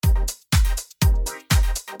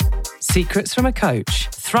Secrets from a Coach.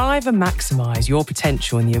 Thrive and maximise your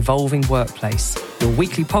potential in the evolving workplace. Your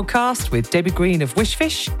weekly podcast with Debbie Green of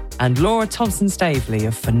Wishfish and Laura Thompson-Stavely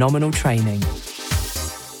of Phenomenal Training.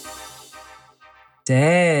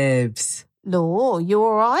 Debs. Law, you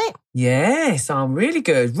all right? Yes, I'm really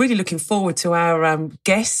good. Really looking forward to our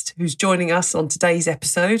guest who's joining us on today's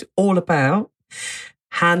episode, all about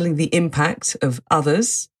handling the impact of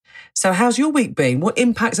others. So how's your week been? What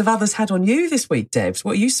impacts have others had on you this week, Debs?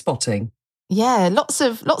 What are you spotting? Yeah, lots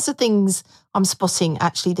of things I'm spotting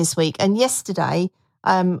actually this week. And yesterday,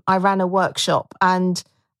 I ran a workshop and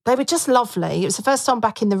they were just lovely. It was the first time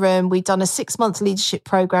back in the room. We'd done a 6-month leadership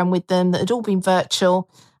program with them that had all been virtual.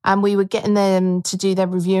 And we were getting them to do their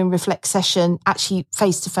review and reflect session actually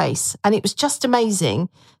face to face. And it was just amazing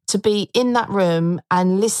to be in that room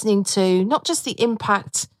and listening to not just the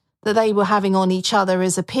impact that they were having on each other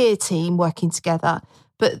as a peer team working together,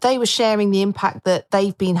 but they were sharing the impact that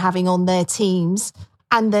they've been having on their teams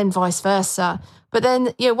and then vice versa. But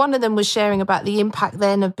then, one of them was sharing about the impact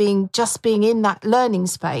then of being in that learning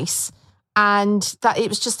space, and that it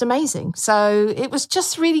was just amazing. So it was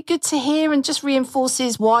just really good to hear and just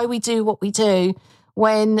reinforces why we do what we do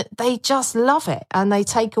when they just love it and they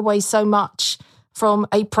take away so much from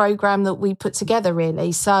a program that we put together,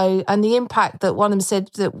 really. So, and the impact that one of them said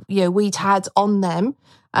that, we'd had on them,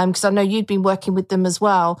 because I know you'd been working with them as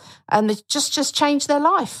well, and it just changed their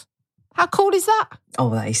life. How cool is that? Oh,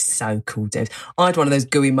 that is so cool, Deb. I had one of those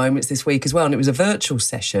gooey moments this week as well, and it was a virtual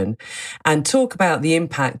session. And talk about the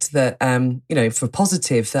impact that, for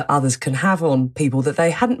positive, that others can have on people that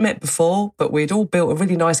they hadn't met before, but we'd all built a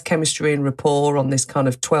really nice chemistry and rapport on this kind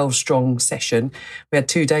of 12-strong session. We had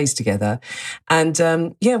 2 days together. And,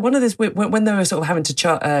 one of those, when they were sort of having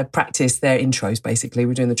to practice their intros, basically,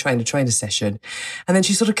 we were doing the trainer-trainer session. And then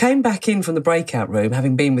she sort of came back in from the breakout room,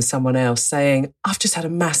 having been with someone else, saying, I've just had a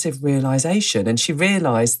massive realisation. And she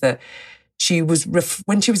realised that she was,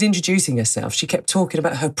 when she was introducing herself, she kept talking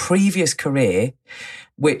about her previous career,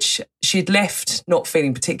 which she'd left not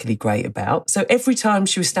feeling particularly great about. So every time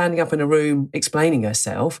she was standing up in a room explaining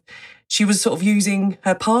herself, she was sort of using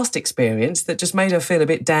her past experience that just made her feel a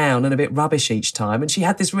bit down and a bit rubbish each time. And she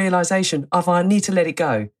had this realisation of, I need to let it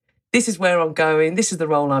go. This is where I'm going. This is the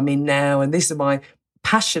role I'm in now. And this is my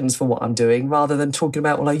passions for what I'm doing, rather than talking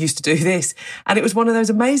about, well, I used to do this. And it was one of those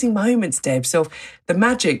amazing moments, Deb. So the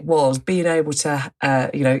magic was being able to,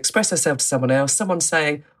 express herself to someone else, someone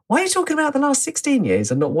saying, why are you talking about the last 16 years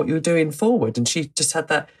and not what you're doing forward? And she just had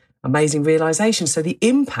that amazing realisation. So the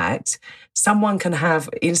impact someone can have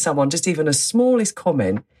in someone, just even a smallest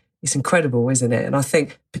comment, it's incredible, isn't it? And I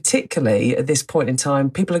think particularly at this point in time,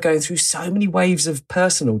 people are going through so many waves of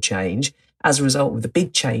personal change as a result of the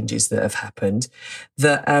big changes that have happened,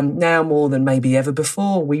 that now more than maybe ever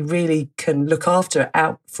before, we really can look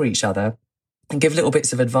out for each other and give little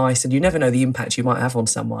bits of advice. And you never know the impact you might have on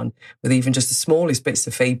someone with even just the smallest bits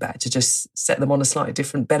of feedback to just set them on a slightly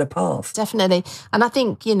different, better path. Definitely. And I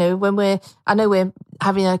think, when I know we're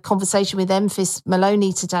having a conversation with Emphis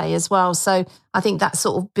Maloney today as well. So I think that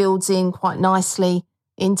sort of builds in quite nicely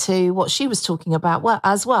into what she was talking about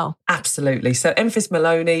as well. Absolutely. So Emphis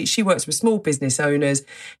Maloney, she works with small business owners,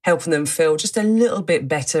 helping them feel just a little bit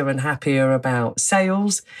better and happier about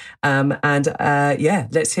sales.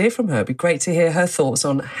 Let's hear from her. It'd be great to hear her thoughts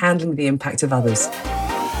on handling the impact of others.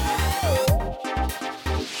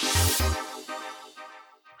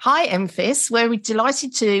 Hi, Emphis. We're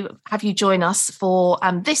delighted to have you join us for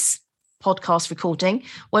this podcast recording,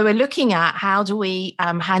 where we're looking at how do we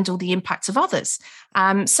handle the impact of others.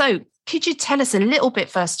 So could you tell us a little bit,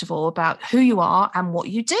 first of all, about who you are and what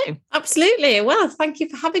you do? Absolutely. Well, thank you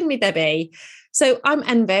for having me, Debbie. So I'm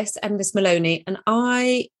Emphis Maloney, and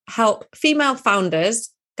I help female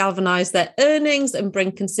founders galvanise their earnings and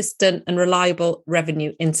bring consistent and reliable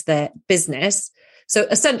revenue into their business. So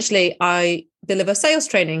essentially, I deliver sales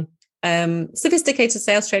training, sophisticated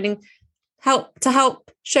sales training,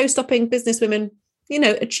 help show-stopping businesswomen,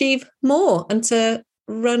 achieve more and to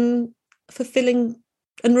run fulfilling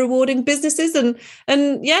and rewarding businesses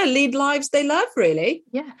and lead lives they love, really.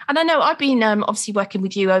 Yeah. And I know I've been obviously working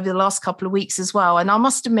with you over the last couple of weeks as well. And I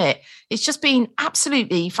must admit, it's just been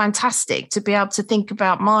absolutely fantastic to be able to think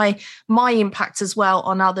about my impact as well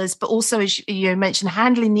on others, but also, as you mentioned,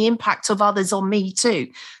 handling the impact of others on me too.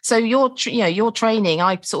 So your training,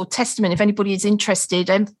 I sort of testament, if anybody is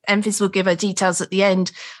interested, Emphis will give her details at the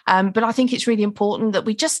end. But I think it's really important that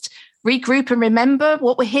we just regroup and remember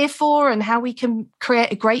what we're here for and how we can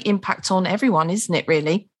create a great impact on everyone, isn't it,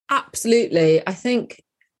 really? Absolutely. I think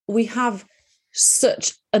we have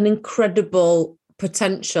such an incredible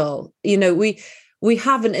potential. we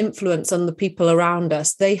have an influence on the people around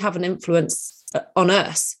us. They have an influence on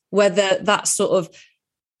us, whether that's sort of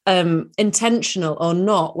intentional or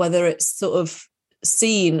not, whether it's sort of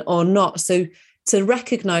seen or not. So to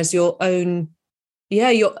recognize your own,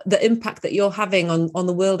 the impact that you're having on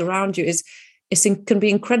the world around you can be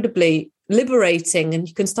incredibly liberating, and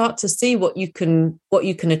you can start to see what you can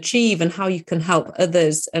achieve and how you can help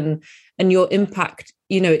others, and your impact,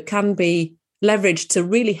 it can be leveraged to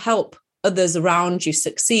really help others around you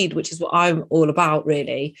succeed, which is what I'm all about,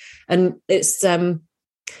 really. And it's and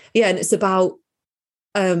it's about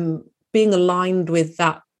being aligned with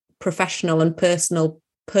that professional and personal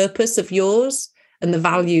purpose of yours and the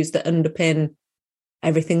values that underpin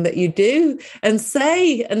everything that you do and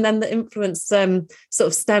say, and then the influence sort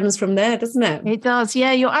of stems from there, doesn't it? It does.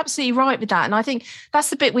 Yeah, you're absolutely right with that. And I think that's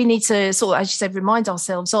the bit we need to sort of, as you said, remind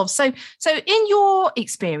ourselves of. So in your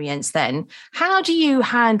experience then, how do you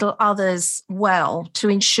handle others well to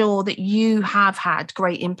ensure that you have had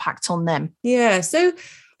great impact on them? Yeah, so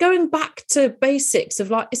going back to basics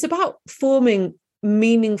of it's about forming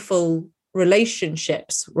meaningful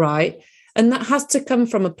relationships, right? And that has to come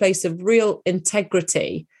from a place of real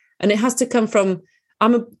integrity. And it has to come from,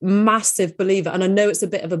 I'm a massive believer, and I know it's a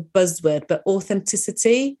bit of a buzzword, but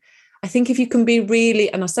authenticity. I think if you can be really,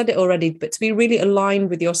 and I said it already, but to be really aligned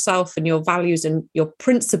with yourself and your values and your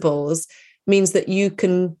principles means that you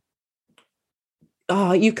can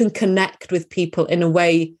connect with people in a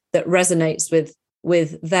way that resonates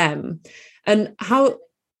with them. And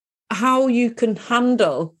how you can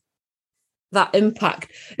handle that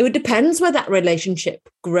impact, it depends where that relationship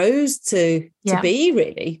grows to be,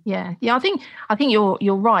 really. Yeah. I think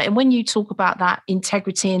you're right. And when you talk about that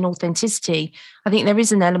integrity and authenticity, I think there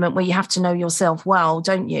is an element where you have to know yourself well,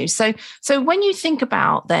 don't you? So when you think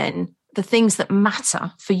about then the things that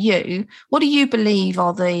matter for you, what do you believe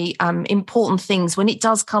are the important things when it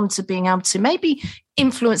does come to being able to maybe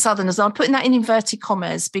influence others? I'm putting that in inverted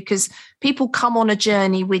commas because people come on a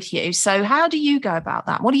journey with you. So how do you go about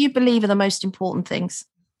that? What do you believe are the most important things?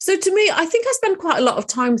 So to me, I think I spend quite a lot of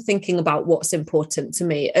time thinking about what's important to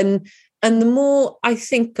me. And the more I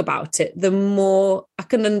think about it, the more I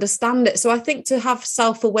can understand it. So I think to have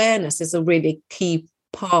self-awareness is a really key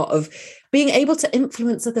part of being able to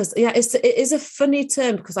influence others. Yeah, it is a funny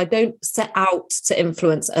term because I don't set out to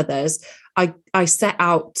influence others. I set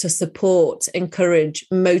out to support, encourage,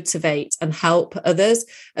 motivate, and help others.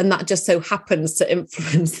 And that just so happens to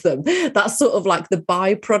influence them. That's sort of like the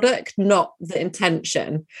byproduct, not the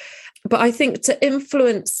intention. But I think to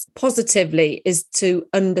influence positively is to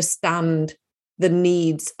understand the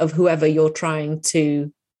needs of whoever you're trying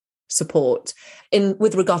to support.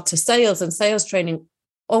 With regard to sales and sales training,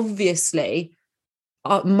 obviously,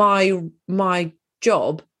 my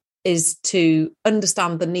job is to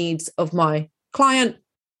understand the needs of my client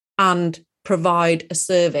and provide a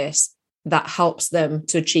service that helps them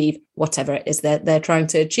to achieve whatever it is that they're trying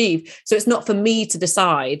to achieve. So it's not for me to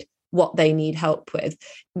decide what they need help with.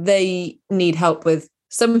 They need help with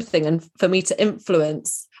something, and for me to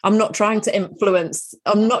influence. I'm not trying to influence.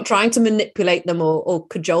 I'm not trying to manipulate them or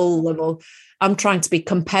cajole them, or I'm trying to be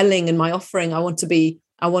compelling in my offering. I want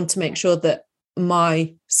to make sure that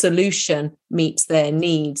my solution meets their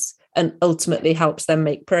needs and ultimately helps them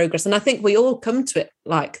make progress. And I think we all come to it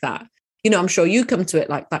like that. I'm sure you come to it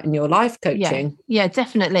like that in your life coaching. Yeah,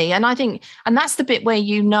 definitely. And I think, and that's the bit where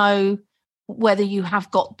whether you have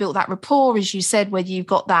built that rapport, as you said, whether you've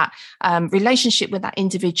got that relationship with that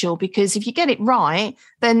individual, because if you get it right,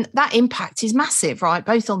 then that impact is massive, right?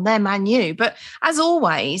 Both on them and you. But as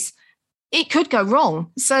always, it could go wrong.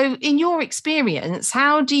 So in your experience,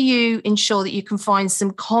 how do you ensure that you can find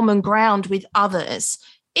some common ground with others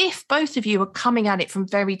if both of you are coming at it from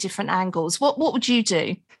very different angles? What would you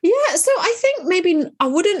do? Yeah, so I think maybe I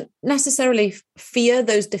wouldn't necessarily fear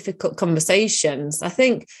those difficult conversations. I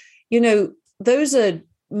think, those are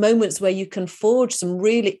moments where you can forge some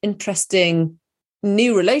really interesting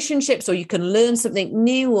new relationships, or you can learn something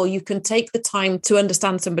new, or you can take the time to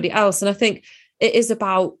understand somebody else. And I think it is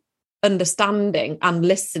about understanding and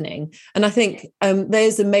listening. And I think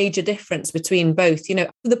there's a major difference between both.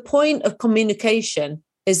 The point of communication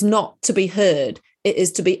is not to be heard, it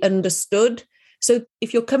is to be understood. So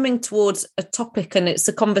if you're coming towards a topic and it's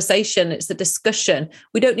a conversation, it's a discussion,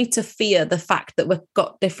 we don't need to fear the fact that we've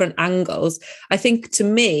got different angles. I think, to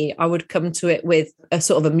me, I would come to it with a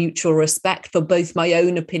sort of a mutual respect for both my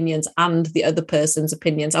own opinions and the other person's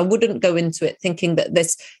opinions. I wouldn't go into it thinking that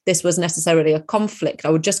this was necessarily a conflict. I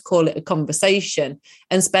would just call it a conversation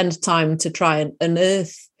and spend time to try and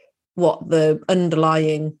unearth what the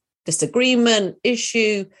underlying disagreement,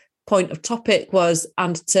 issue, point of topic was,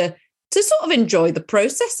 and to to sort of enjoy the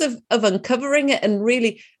process of uncovering it, and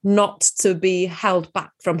really not to be held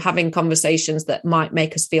back from having conversations that might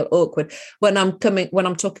make us feel awkward. When I'm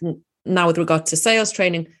talking now with regard to sales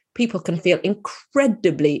training, people can feel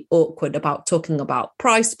incredibly awkward about talking about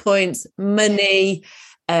price points, money,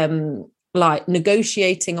 like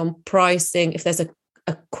negotiating on pricing. If there's a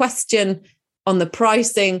question on the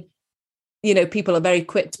pricing, people are very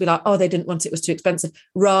quick to be like, oh, they didn't want it, was too expensive,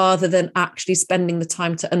 rather than actually spending the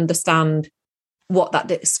time to understand what that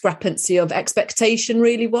discrepancy of expectation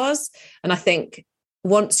really was. And I think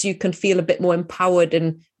once you can feel a bit more empowered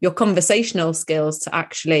in your conversational skills to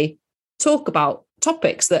actually talk about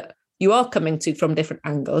topics that you are coming to from different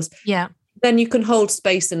angles, then you can hold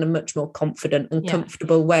space in a much more confident and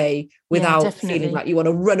comfortable way without feeling like you want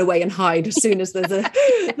to run away and hide as soon as there's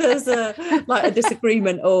a like a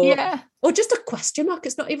disagreement or just a question mark.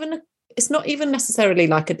 It's not even necessarily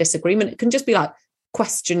like a disagreement. It can just be like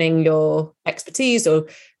questioning your expertise or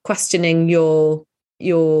questioning your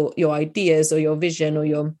ideas or your vision or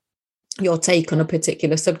your take on a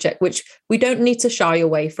particular subject, which we don't need to shy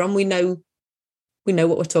away from. We know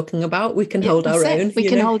what we're talking about. We can hold our own. We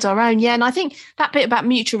can hold our own. Yeah. And I think that bit about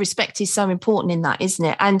mutual respect is so important in that, isn't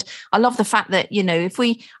it? And I love the fact that,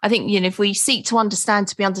 if we seek to understand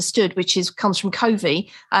to be understood, which comes from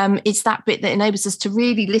Covey, it's that bit that enables us to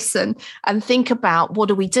really listen and think about what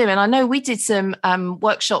do we do. And I know we did some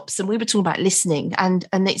workshops and we were talking about listening, and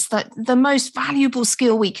it's the most valuable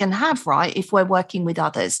skill we can have, right? If we're working with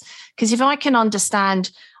others, because if I can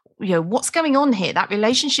understand what's going on here, that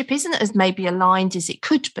relationship isn't as maybe aligned as it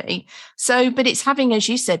could be. So, but it's having, as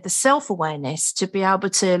you said, the self-awareness to be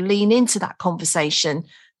able to lean into that conversation,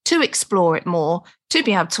 to explore it more, to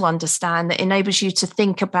be able to understand, that enables you to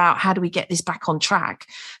think about how do we get this back on track.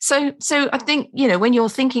 So I think, when you're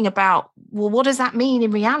thinking about, well, what does that mean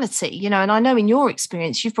in reality? And I know in your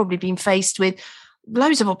experience, you've probably been faced with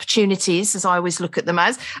loads of opportunities, as I always look at them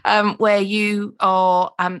as, where you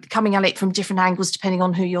are coming at it from different angles depending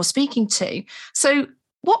on who you're speaking to. So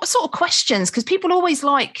what sort of questions, because people always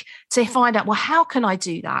like to find out, well, how can I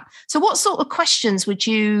do that? So what sort of questions would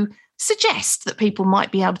you suggest that people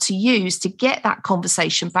might be able to use to get that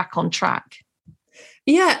conversation back on track?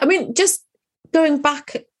 Yeah, I mean, just going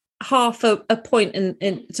back half a point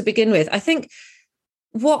in to begin with, I think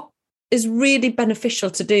what is really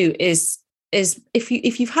beneficial to do is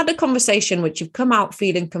if you've had a conversation which you've come out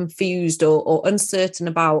feeling confused or uncertain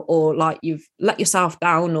about, or like you've let yourself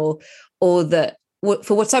down, or that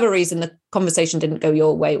for whatever reason the conversation didn't go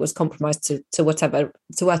your way, it was compromised to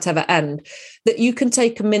whatever end, that you can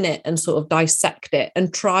take a minute and sort of dissect it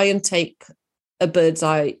and try and take a bird's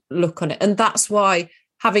eye look on it. And that's why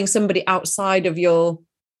having somebody outside of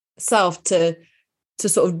yourself to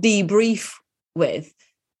sort of debrief with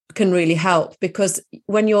can really help, because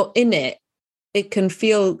when you're in it, it can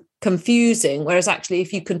feel confusing. Whereas actually,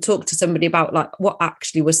 if you can talk to somebody about like what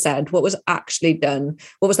actually was said, what was actually done,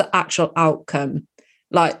 what was the actual outcome,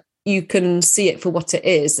 like you can see it for what it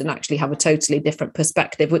is and actually have a totally different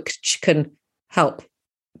perspective, which can help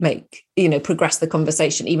make, progress the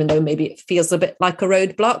conversation, even though maybe it feels a bit like a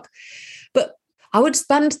roadblock. But I would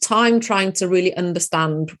spend time trying to really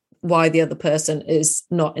understand why the other person is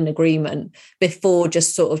not in agreement before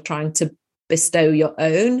just sort of trying to bestow your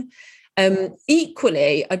own.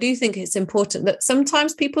 Equally, I do think it's important that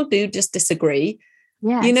sometimes people do just disagree.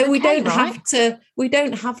 Yeah, we don't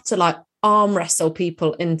have to like arm wrestle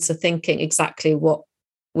people into thinking exactly what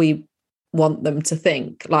we want them to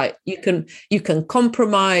think. Like you can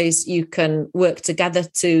compromise, you can work together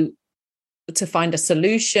to find a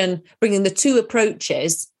solution, bringing the two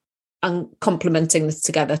approaches and complementing this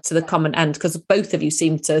together to the common end, because both of you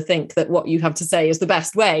seem to think that what you have to say is the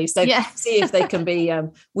best way. So see if they can be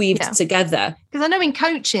weaved together. Because I know in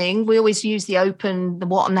coaching, we always use the open, the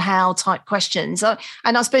what and the how type questions. And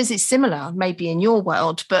I suppose it's similar maybe in your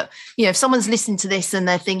world. But, if someone's listening to this and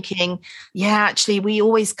they're thinking, actually, we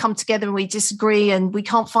always come together and we disagree and we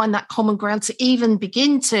can't find that common ground to even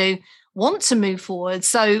begin to want to move forward.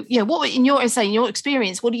 So, what in your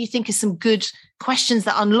experience, what do you think are some good questions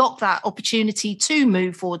that unlock that opportunity to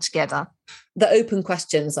move forward together? The open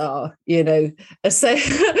questions are, a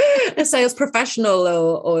sales professional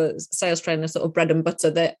or sales trainer sort of bread and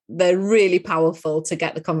butter. They're really powerful to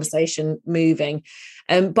get the conversation moving.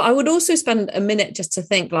 But I would also spend a minute just to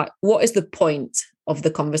think, like, what is the point of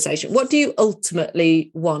the conversation? What do you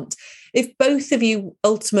ultimately want? If both of you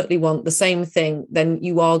ultimately want the same thing, then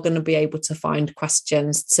you are going to be able to find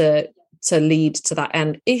questions to lead to that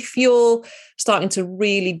end. If you're starting to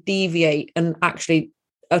really deviate and actually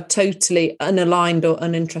are totally unaligned or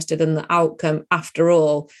uninterested in the outcome after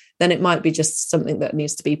all, then it might be just something that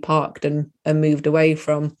needs to be parked and moved away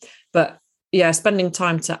from. But yeah, spending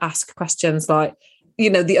time to ask questions like,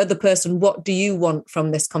 the other person, what do you want from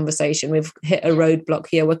this conversation? We've hit a roadblock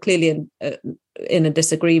here. We're clearly in a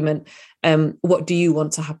disagreement. What do you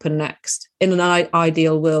want to happen next? In an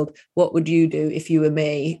ideal world, what would you do if you were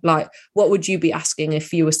me? Like, what would you be asking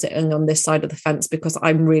if you were sitting on this side of the fence? Because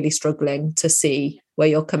I'm really struggling to see where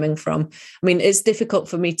you're coming from. I mean, it's difficult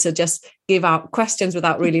for me to just give out questions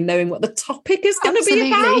without really knowing what the topic is going to be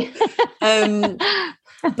about.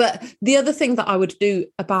 But the other thing that I would do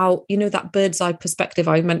about, that bird's eye perspective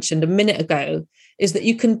I mentioned a minute ago is that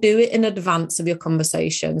you can do it in advance of your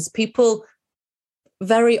conversations. People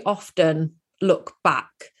very often look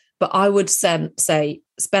back, but I would say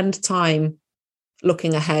spend time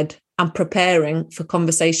looking ahead and preparing for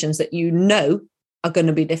conversations that are going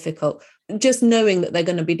to be difficult. Just knowing that they're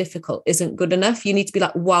going to be difficult isn't good enough. You need to be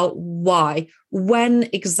like, well, why? When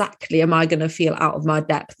exactly am I going to feel out of my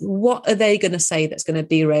depth? What are they going to say that's going to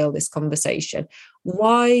derail this conversation?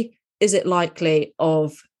 Why is it likely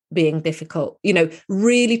of being difficult?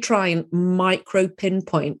 Really try and micro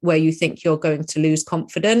pinpoint where you think you're going to lose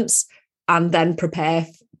confidence, and then prepare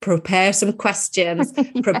some questions,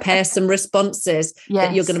 prepare some responses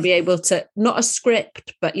that you're going to be able to, not a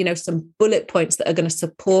script, but, some bullet points that are going to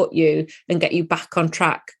support you and get you back on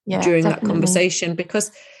track during that conversation.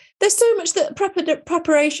 Because there's so much that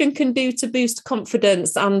preparation can do to boost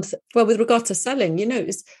confidence. And with regard to selling,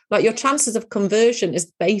 it's like your chances of conversion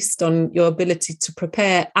is based on your ability to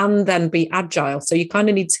prepare and then be agile. So you kind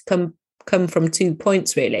of need to come from 2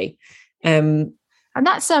 points, really. And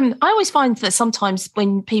that's, I always find that sometimes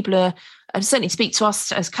when people are, certainly speak to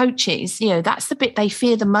us as coaches, that's the bit they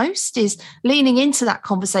fear the most, is leaning into that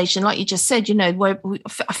conversation. Like you just said, where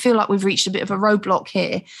I feel like we've reached a bit of a roadblock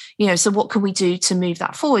here, so what can we do to move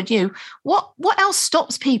that forward? What else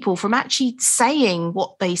stops people from actually saying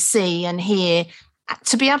what they see and hear,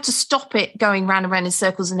 to be able to stop it going round and round in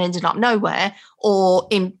circles and ending up nowhere, or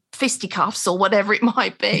in fisticuffs or whatever it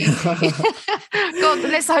might be? God,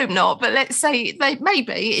 let's hope not. But let's say they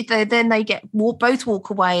both walk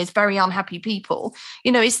away as very unhappy people.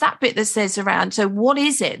 It's that bit that says around. So what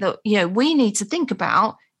is it that we need to think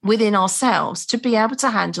about within ourselves to be able to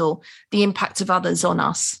handle the impact of others on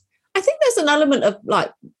us? I think there's an element of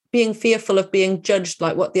like being fearful of being judged,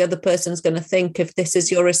 like what the other person's going to think if this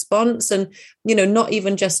is your response. And, not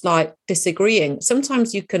even just like disagreeing.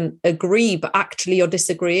 Sometimes you can agree, but actually you're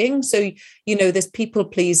disagreeing. So, there's people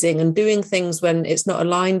pleasing and doing things when it's not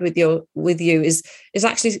aligned with you is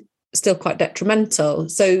actually still quite detrimental.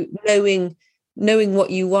 So knowing what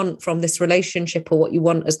you want from this relationship, or what you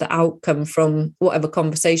want as the outcome from whatever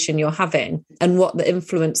conversation you're having, and what the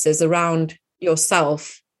influences around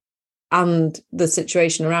yourself and the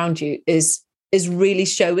situation around you is really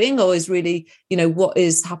showing, or is really, what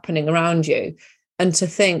is happening around you, and to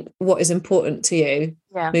think what is important to you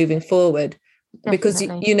moving forward. Definitely.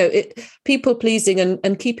 Because, people pleasing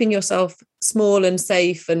and keeping yourself small and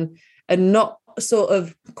safe and not sort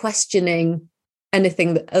of questioning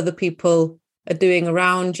anything that other people are doing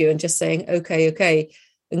around you, and just saying, okay,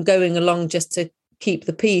 and going along just to keep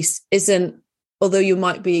the peace isn't. Although you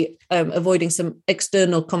might be avoiding some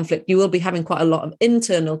external conflict, you will be having quite a lot of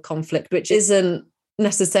internal conflict, which isn't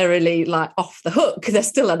necessarily like off the hook. There's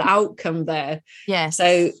still an outcome there. Yes.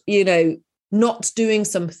 So, not doing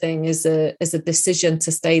something is a decision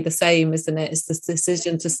to stay the same, isn't it? It's the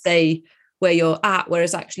decision to stay where you're at.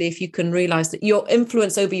 Whereas actually, if you can realize that your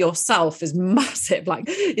influence over yourself is massive, like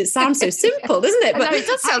it sounds so simple, doesn't it? But no, it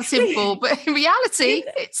does sound simple, but in reality,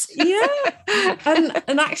 it's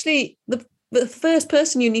and actually the first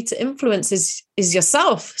person you need to influence is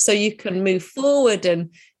yourself, so you can move forward and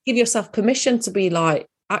give yourself permission to be like,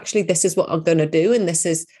 actually, this is what I'm going to do, and this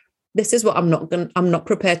is what I'm not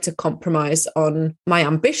prepared to compromise on my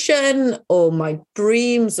ambition or my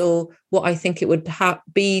dreams or what I think it would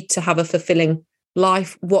be to have a fulfilling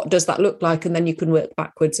life. What does that look like? And then you can work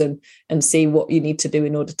backwards and see what you need to do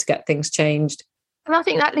in order to get things changed. And I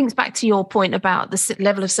think that links back to your point about the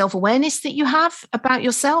level of self-awareness that you have about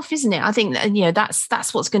yourself, isn't it? I think that,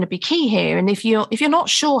 that's what's going to be key here. And if you're not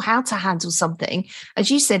sure how to handle something,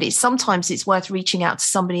 as you said, sometimes it's worth reaching out to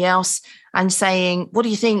somebody else and saying, what do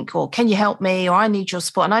you think? Or can you help me? Or I need your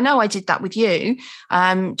support. And I know I did that with you,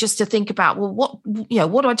 just to think about, well, what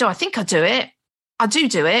do I do? I think I do it. I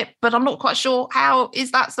do it, but I'm not quite sure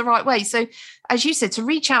that's the right way. So as you said, to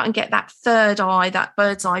reach out and get that third eye, that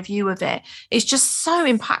bird's eye view of it is just so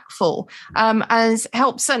impactful, and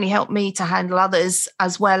certainly helped me to handle others,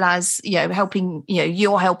 as well as, helping,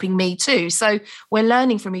 you're helping me too. So we're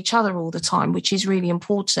learning from each other all the time, which is really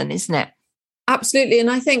important, isn't it? Absolutely.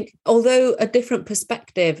 And I think although a different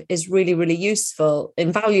perspective is really, really useful,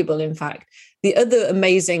 invaluable, in fact, the other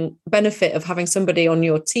amazing benefit of having somebody on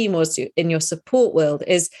your team or in your support world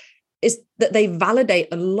is that they validate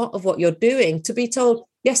a lot of what you're doing. To be told,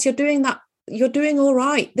 yes, you're doing that. You're doing all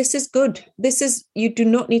right. This is good. You do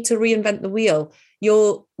not need to reinvent the wheel.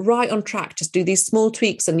 You're right on track. Just do these small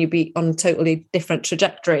tweaks and you'll be on a totally different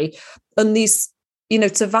trajectory. And these,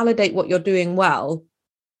 to validate what you're doing well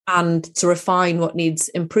and to refine what needs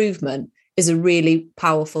improvement is a really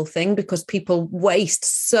powerful thing, because people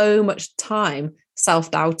waste so much time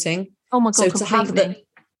self-doubting. Oh my God, so completely. To have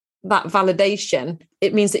that validation,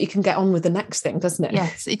 it means that you can get on with the next thing, doesn't it?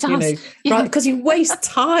 Yes, it does. Right? Because you waste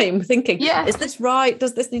time thinking, yeah, is this right?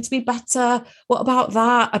 Does this need to be better? What about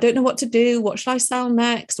that? I don't know what to do. What should I sell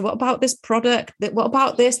next? What about this product? What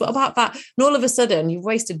about this? What about that? And all of a sudden, you've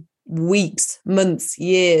wasted weeks, months,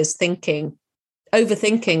 years thinking.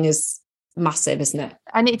 Overthinking is massive, isn't it?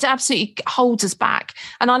 And it absolutely holds us back.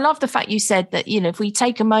 And I love the fact you said that, if we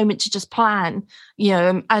take a moment to just plan,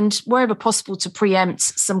 and wherever possible to preempt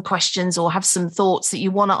some questions or have some thoughts that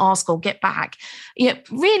you want to ask or get back,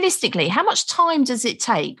 realistically, how much time does it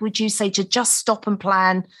take, would you say, to just stop and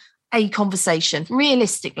plan a conversation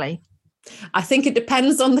realistically? I think it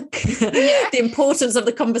depends on the importance of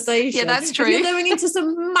the conversation. Yeah, that's true. If you're going into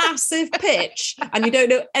some massive pitch and you don't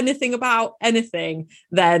know anything about anything,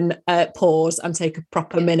 then pause and take a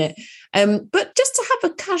proper minute. But just to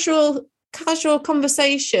have a casual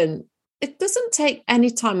conversation, it doesn't take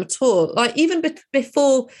any time at all. Like even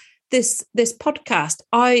before this podcast,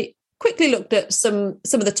 I quickly looked at some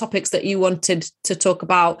of the topics that you wanted to talk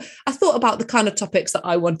about. I thought about the kind of topics that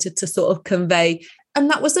I wanted to sort of convey, and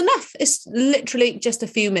that was enough. It's literally just a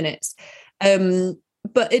few minutes.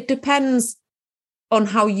 But it depends on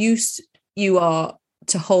how used you are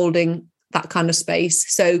to holding that kind of space.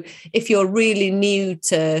 So if you're really new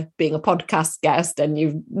to being a podcast guest and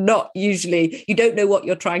you don't know what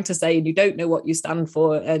you're trying to say and you don't know what you stand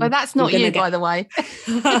for. And well, that's not you, by the way.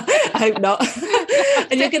 I hope not.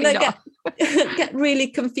 And you're going to get really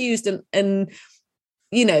confused and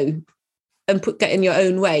get in your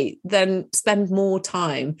own way, then spend more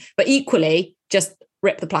time. But equally, just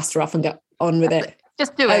rip the plaster off and get on with it.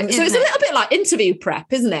 Just do it. So it's a little bit like interview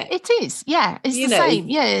prep, isn't it? It is. Yeah, it's the same.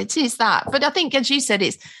 Yeah, it is that. But I think, as you said,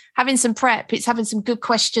 it's having some prep. It's having some good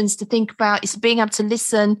questions to think about. It's being able to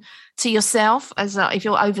listen to yourself as if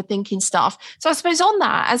you're overthinking stuff. So I suppose on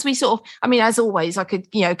that, as we as always, I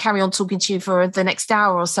could, carry on talking to you for the next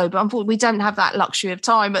hour or so, but unfortunately we don't have that luxury of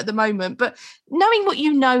time at the moment. But knowing what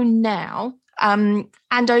you know now,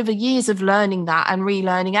 and over years of learning that and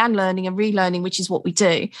relearning and learning and relearning, which is what we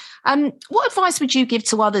do. What advice would you give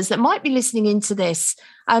to others that might be listening into this,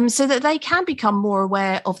 so that they can become more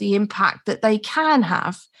aware of the impact that they can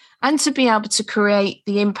have and to be able to create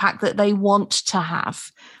the impact that they want to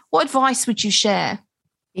have? What advice would you share?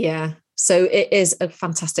 Yeah, so it is a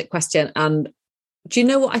fantastic question. And do you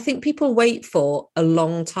know what I think people wait for a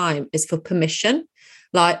long time is for permission?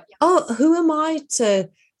 Like, oh, who am I to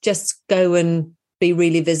just go and be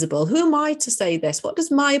really visible? Who am I to say this? What does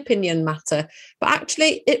my opinion matter? But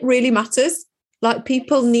actually, it really matters. Like,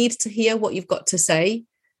 people need to hear what you've got to say.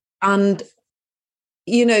 And,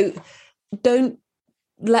 don't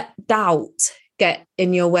let doubt get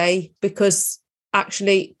in your way, because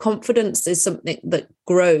actually confidence is something that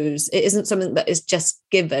grows. It isn't something that is just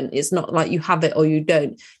given. It's not like you have it or you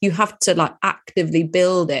don't. You have to actively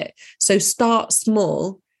build it. So start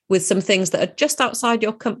small with some things that are just outside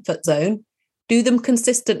your comfort zone, do them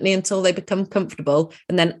consistently until they become comfortable,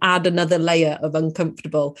 and then add another layer of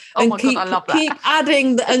uncomfortable. Oh my God, I love that. Keep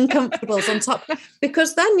adding the uncomfortables on top,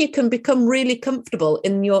 because then you can become really comfortable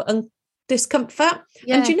in your discomfort.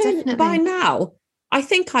 Yeah, and definitely. By now, I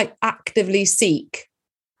think I actively seek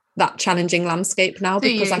that challenging landscape now,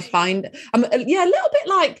 because I find I'm a little bit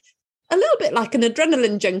like an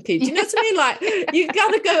adrenaline junkie. Do you know what I mean? Like, you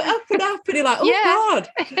gotta go up and up, and you're like, oh God.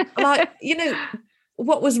 Like,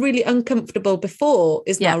 what was really uncomfortable before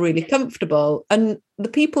is now really comfortable. And the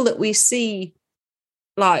people that we see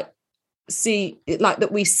that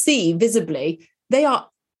we see visibly, they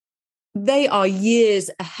are years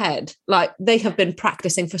ahead. Like, they have been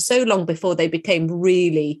practicing for so long before they became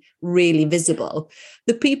really, really visible.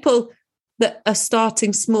 The people that are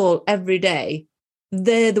starting small every day,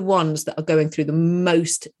 they're the ones that are going through the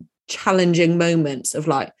most challenging moments of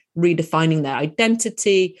like redefining their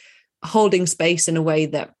identity, holding space in a way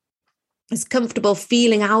that is comfortable,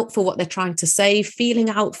 feeling out for what they're trying to say, feeling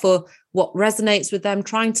out for what resonates with them,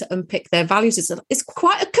 trying to unpick their values. It's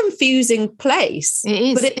quite a confusing place. It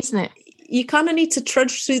is, isn't it? You kind of need to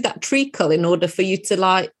trudge through that treacle in order for you to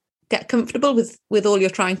like get comfortable with all you're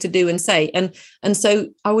trying to do and say. And so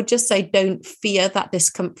I would just say, don't fear that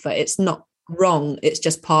discomfort. It's not wrong. It's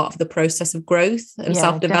just part of the process of growth and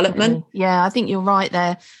self-development. Definitely. Yeah, I think you're right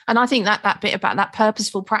there. And I think that bit about that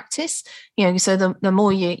purposeful practice, so the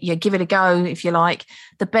more you give it a go, if you like,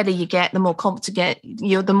 the better you get, the more confident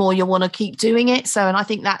you get, the more you want to keep doing it. So, and I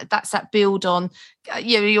think that's that build on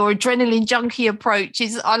your adrenaline junkie approach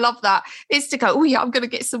is, I love that, is to go, oh yeah, I'm going to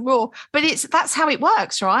get some more. But that's how it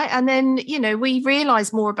works, right? And then, we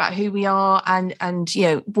realize more about who we are and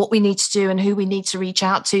what we need to do and who we need to reach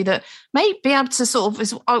out to, that may be able to sort of,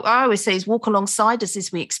 as I always say, is walk alongside us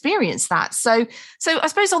as we experience that. So I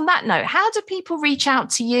suppose on that note, how do people reach out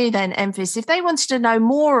to you then, Enfys, if they wanted to know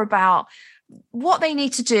more about what they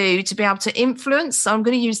need to do to be able to influence, so I'm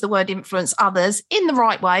going to use the word influence, others in the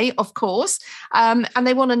right way, of course, and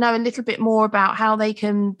they want to know a little bit more about how they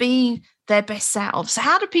can be their best selves. So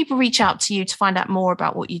how do people reach out to you to find out more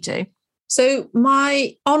about what you do? So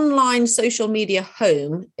my online social media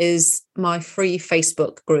home is my free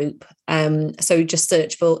Facebook group. So just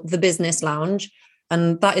search for The Business Lounge.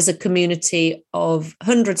 And that is a community of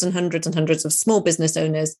hundreds and hundreds and hundreds of small business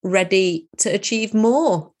owners ready to achieve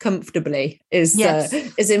more comfortably is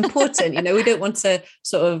important. We don't want to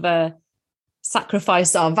sort of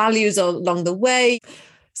sacrifice our values along the way.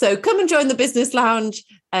 So come and join the Business Lounge.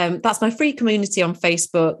 That's my free community on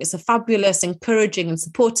Facebook. It's a fabulous, encouraging and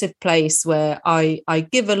supportive place where I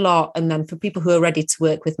give a lot. And then for people who are ready to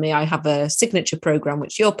work with me, I have a signature program,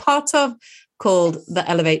 which you're part of, called the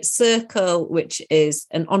Elevate Circle, which is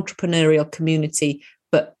an entrepreneurial community.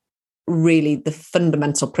 But really the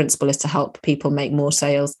fundamental principle is to help people make more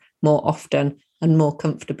sales more often and more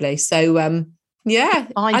comfortably. So, I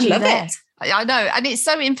love it. I know. And it's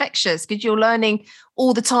so infectious because you're learning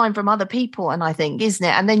all the time from other people. And I think, isn't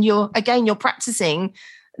it? And then you're practicing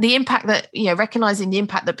the impact that, recognizing the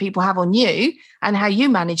impact that people have on you and how you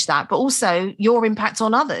manage that, but also your impact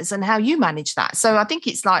on others and how you manage that. So I think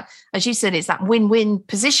it's like, as you said, it's that win-win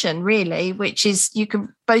position really, which is you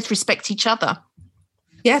can both respect each other.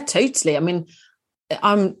 Yeah, totally. I mean,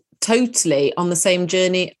 I'm totally on the same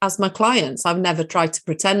journey as my clients. I've never tried to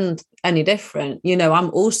pretend any different. I'm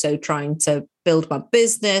also trying to build my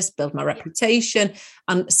business, build my reputation,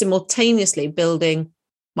 and simultaneously building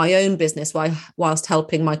my own business whilst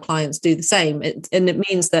helping my clients do the same. And it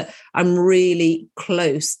means that I'm really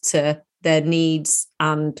close to their needs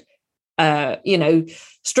and,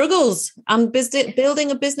 struggles. And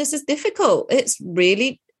building a business is difficult. It's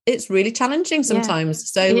really challenging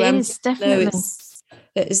sometimes. Yeah, so it is, definitely.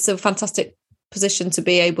 It's a fantastic position to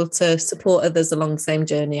be able to support others along the same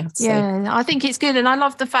journey, I have to say. I think it's good. And I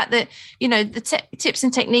love the fact that, the tips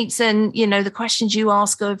and techniques and, the questions you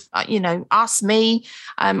ask of, ask me,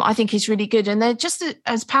 I think is really good. And they're just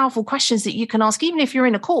as powerful questions that you can ask, even if you're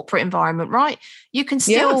in a corporate environment, right? You can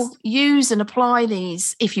still use and apply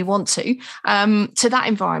these if you want to that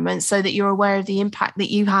environment so that you're aware of the impact that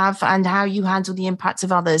you have and how you handle the impact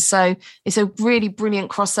of others. So it's a really brilliant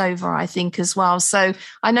crossover, I think, as well. So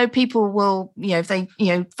I know people will, if they,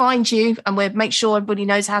 find you, and we'll make sure everybody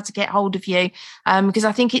knows how to get hold of you, because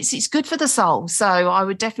I think it's good for the soul. So I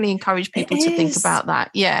would definitely encourage people to think about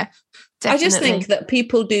that. Yeah, definitely. I just think that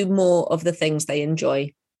people do more of the things they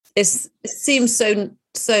enjoy. It seems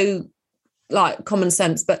so like common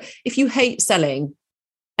sense, but if you hate selling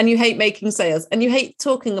and you hate making sales and you hate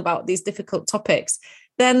talking about these difficult topics,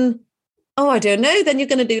 then, I don't know, then you're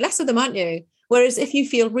going to do less of them, aren't you? Whereas if you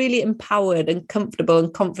feel really empowered and comfortable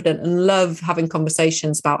and confident and love having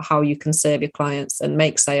conversations about how you can serve your clients and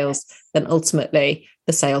make sales, then ultimately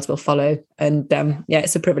the sales will follow. And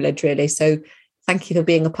it's a privilege, really. So thank you for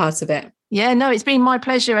being a part of it. Yeah, no, it's been my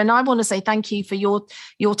pleasure. And I want to say thank you for your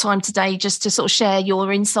time today, just to sort of share your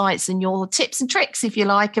insights and your tips and tricks, if you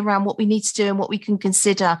like, around what we need to do and what we can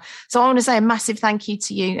consider. So I want to say a massive thank you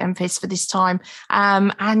to you, Enfys, for this time.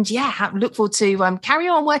 Look forward to carry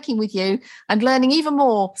on working with you and learning even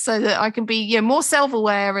more so that I can be more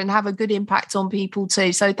self-aware and have a good impact on people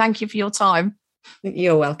too. So thank you for your time.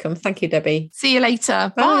 You're welcome. Thank you, Debbie. See you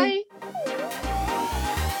later. Bye.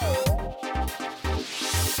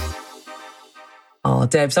 Oh,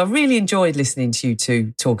 Debs, I really enjoyed listening to you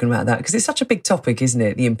two talking about that because it's such a big topic, isn't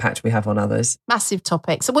it? The impact we have on others. Massive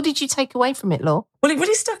topic. So what did you take away from it, Law? Well, it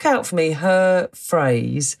really stuck out for me, her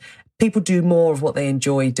phrase, people do more of what they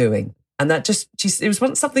enjoy doing. And that it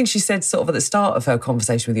was something she said sort of at the start of her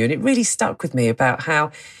conversation with you. And it really stuck with me about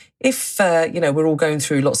how if, we're all going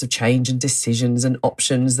through lots of change and decisions and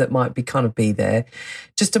options that might be there,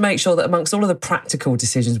 just to make sure that amongst all of the practical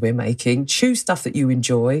decisions we're making, choose stuff that you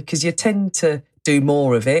enjoy, because you tend to do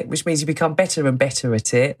more of it, which means you become better and better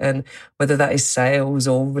at it. And whether that is sales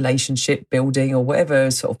or relationship building or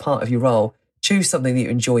whatever sort of part of your role, choose something that you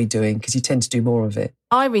enjoy doing because you tend to do more of it.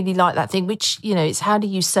 I really like that thing, which, it's how do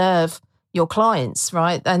you serve your clients,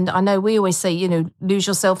 right? And I know we always say, lose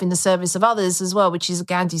yourself in the service of others as well, which is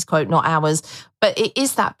Gandhi's quote, not ours. But it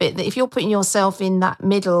is that bit that if you're putting yourself in that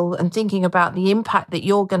middle and thinking about the impact that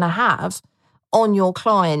you're going to have on your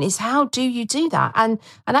client, is how do you do that? And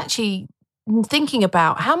actually thinking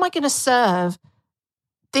about how am I going to serve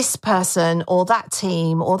this person or that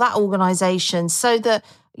team or that organization so that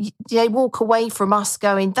they walk away from us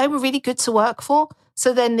going, they were really good to work for.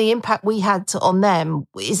 So then the impact we had on them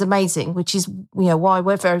is amazing, which is, why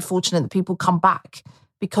we're very fortunate that people come back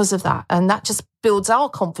because of that. And that just builds our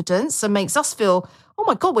confidence and makes us feel, oh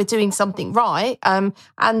my God, we're doing something right. And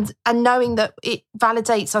knowing that it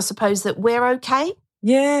validates, I suppose, that we're okay.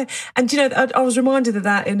 Yeah. And, I was reminded of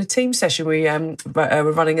that in a team session we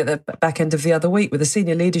were running at the back end of the other week with a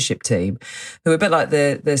senior leadership team who, a bit like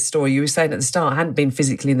the story you were saying at the start, hadn't been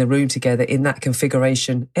physically in the room together in that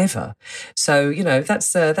configuration ever. So,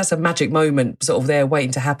 that's a magic moment sort of there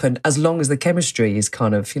waiting to happen as long as the chemistry is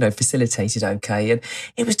kind of, facilitated okay. And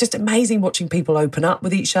it was just amazing watching people open up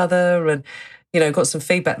with each other and, got some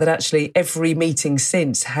feedback that actually every meeting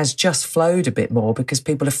since has just flowed a bit more because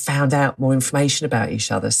people have found out more information about each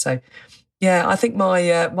other. So, yeah, I think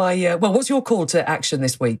what's your call to action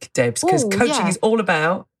this week, Debs? Because coaching is all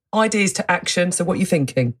about ideas to action. So what are you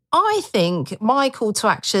thinking? I think my call to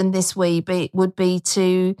action this week would be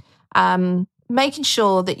to making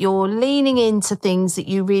sure that you're leaning into things that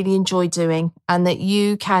you really enjoy doing and that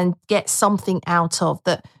you can get something out of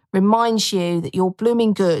that reminds you that you're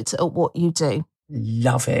blooming good at what you do.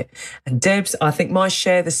 Love it. And Debs, I think my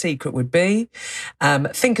share the secret would be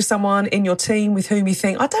think of someone in your team with whom you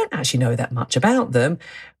think, I don't actually know that much about them.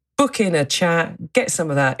 Book in a chat, get some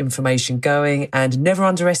of that information going, and never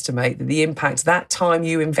underestimate the impact that time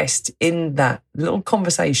you invest in that little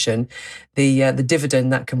conversation, the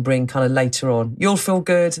dividend that can bring kind of later on. You'll feel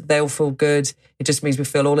good, they'll feel good. It just means we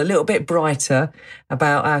feel all a little bit brighter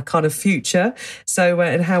about our kind of future. So,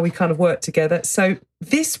 and how we kind of work together. So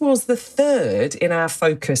this was the third in our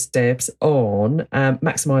focus, Debs, on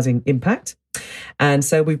maximising impact. And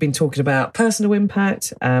so we've been talking about personal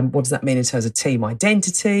impact. What does that mean in terms of team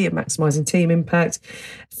identity and maximising team impact?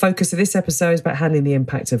 Focus of this episode is about handling the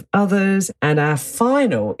impact of others. And our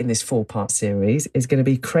final in this 4-part series is going to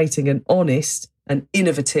be creating an honest and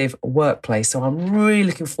innovative workplace. So I'm really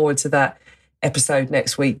looking forward to that episode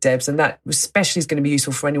next week, Debs. And that especially is going to be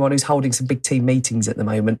useful for anyone who's holding some big team meetings at the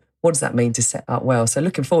moment. What does that mean to set up well? So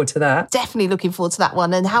looking forward to that. Definitely looking forward to that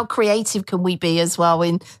one. And how creative can we be as well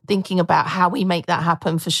in thinking about how we make that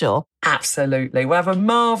happen for sure? Absolutely. Well, have a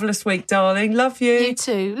marvellous week, darling. Love you. You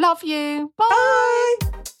too. Love you. Bye. Bye.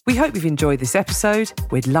 We hope you've enjoyed this episode.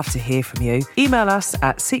 We'd love to hear from you. Email us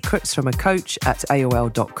at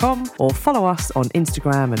secretsfromacoach@aol.com or follow us on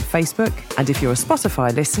Instagram and Facebook. And if you're a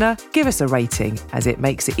Spotify listener, give us a rating as it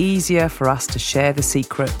makes it easier for us to share the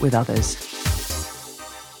secret with others.